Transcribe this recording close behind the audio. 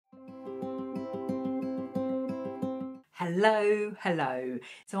Hello, hello.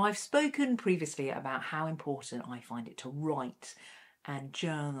 So I've spoken previously about how important I find it to write and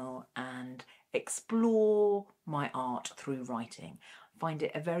journal and explore my art through writing. I find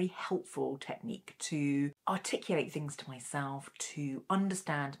it a very helpful technique to articulate things to myself, to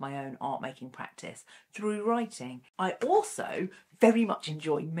understand my own art making practice through writing. I also very much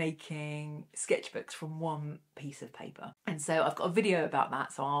enjoy making sketchbooks from one piece of paper. And so I've got a video about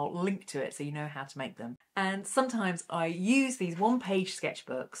that, so I'll link to it so you know how to make them. And sometimes I use these one-page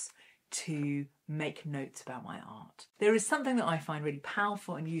sketchbooks to make notes about my art. There is something that I find really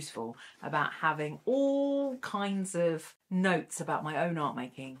powerful and useful about having all kinds of notes about my own art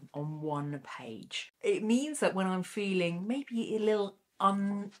making on one page. It means that when I'm feeling maybe a little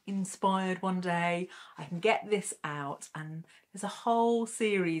uninspired one day, I can get this out and there's a whole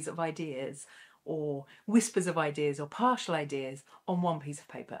series of ideas or whispers of ideas or partial ideas on one piece of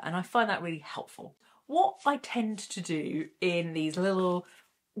paper, and I find that really helpful. What I tend to do in these little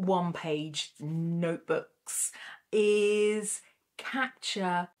one-page notebooks is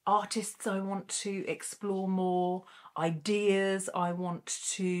capture artists I want to explore more, ideas I want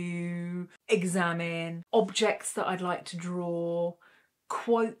to examine, objects that I'd like to draw,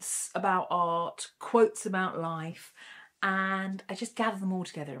 quotes about art, quotes about life, and I just gather them all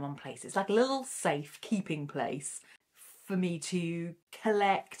together in one place. It's like a little safe keeping place for me to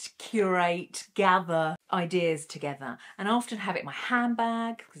collect, curate, gather ideas together. And I often have it in my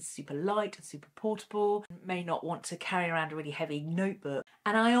handbag because it's super light and super portable. May not want to carry around a really heavy notebook.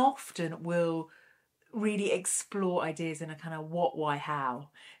 And I often will really explore ideas in a kind of what, why, how.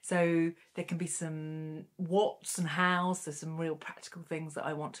 So there can be some whats and hows, so some real practical things that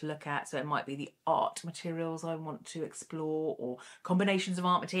I want to look at. So it might be the art materials I want to explore, or combinations of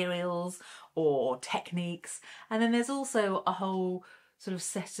art materials, or techniques. And then there's also a whole sort of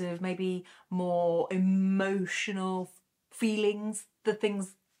set of maybe more emotional feelings, the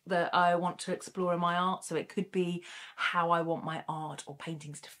things that I want to explore in my art. So it could be how I want my art or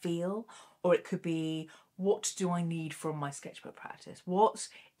paintings to feel, or it could be what do I need from my sketchbook practice? What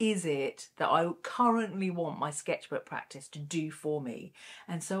is it that I currently want my sketchbook practice to do for me?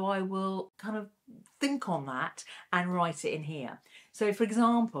 And so I will kind of think on that and write it in here. So for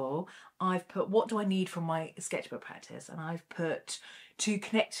example, I've put what do I need from my sketchbook practice, and I've put to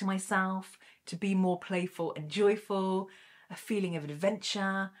connect to myself, to be more playful and joyful, a feeling of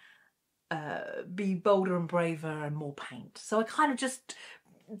adventure, be bolder and braver and more paint. So I kind of just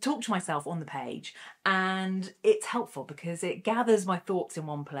talk to myself on the page, and it's helpful because it gathers my thoughts in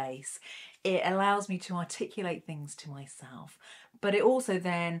one place. It allows me to articulate things to myself, but it also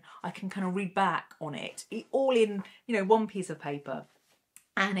then I can kind of read back on it all in, you know, one piece of paper,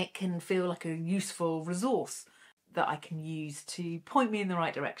 and it can feel like a useful resource that I can use to point me in the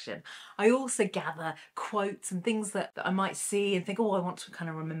right direction. I also gather quotes and things that I might see and think, oh, I want to kind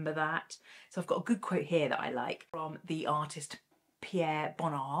of remember that. So I've got a good quote here that I like from the artist Pierre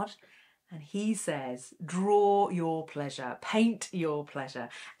Bonnard, and he says, draw your pleasure, paint your pleasure,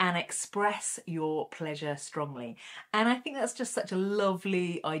 and express your pleasure strongly. And I think that's just such a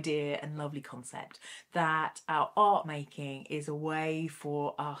lovely idea and lovely concept, that our art making is a way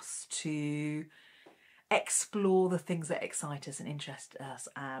for us to explore the things that excite us and interest us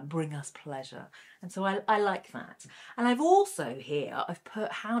and bring us pleasure. And so I like that. And I've also here, I've put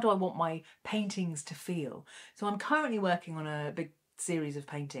how do I want my paintings to feel. So I'm currently working on a big series of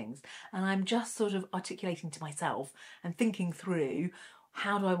paintings, and I'm just sort of articulating to myself and thinking through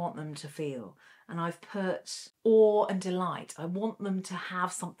how do I want them to feel. And I've put awe and delight. I want them to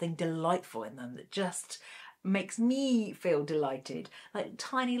have something delightful in them that just makes me feel delighted. Like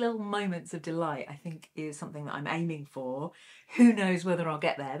tiny little moments of delight, I think, is something that I'm aiming for. Who knows whether I'll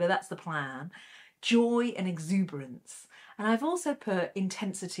get there, but that's the plan. Joy and exuberance. And I've also put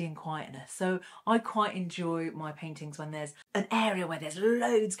intensity and quietness. So I quite enjoy my paintings when there's an area where there's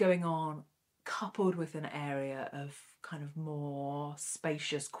loads going on, coupled with an area of kind of more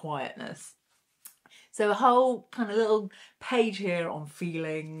spacious quietness. So a whole kind of little page here on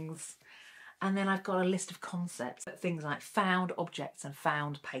feelings. And then I've got a list of concepts, things like found objects and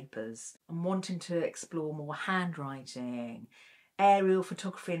found papers. I'm wanting to explore more handwriting, aerial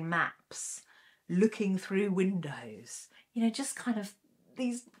photography and maps, looking through windows. You know, just kind of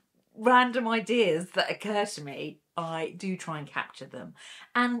these random ideas that occur to me. I do try and capture them.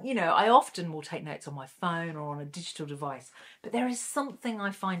 And, you know, I often will take notes on my phone or on a digital device, but there is something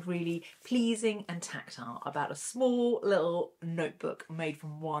I find really pleasing and tactile about a small little notebook made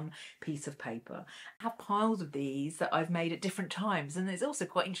from one piece of paper. I have piles of these that I've made at different times, and it's also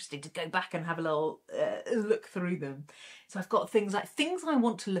quite interesting to go back and have a little look through them. So I've got things like things I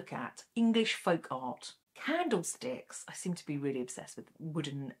want to look at, English folk art, Candlesticks. I seem to be really obsessed with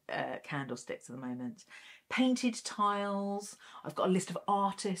wooden candlesticks at the moment. Painted tiles. I've got a list of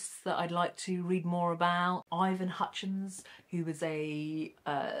artists that I'd like to read more about. Ivan Hutchins, who was a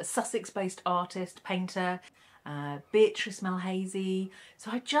Sussex-based artist, painter. Beatrice Malhazy.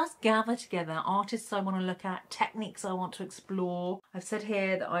 So I just gather together artists I want to look at, techniques I want to explore. I've said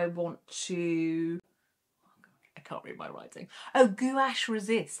here that I want to... I can't read my writing. Oh, gouache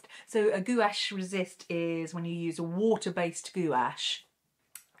resist. So a gouache resist is when you use a water-based gouache,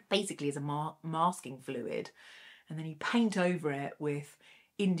 basically as a masking fluid, and then you paint over it with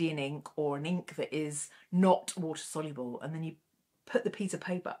Indian ink or an ink that is not water-soluble, and then you put the piece of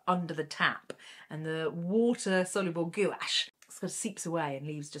paper under the tap, and the water-soluble gouache sort of seeps away and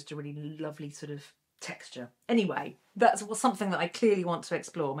leaves just a really lovely sort of texture. Anyway, that's something that I clearly want to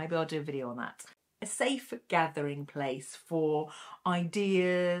explore. Maybe I'll do a video on that. A safe gathering place for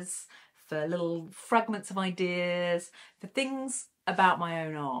ideas, for little fragments of ideas, for things about my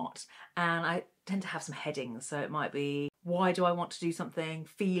own art. And I tend to have some headings, so it might be, why do I want to do something?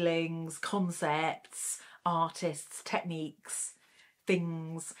 Feelings, concepts, artists, techniques,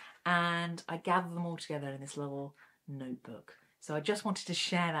 things, and I gather them all together in this little notebook. So I just wanted to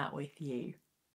share that with you.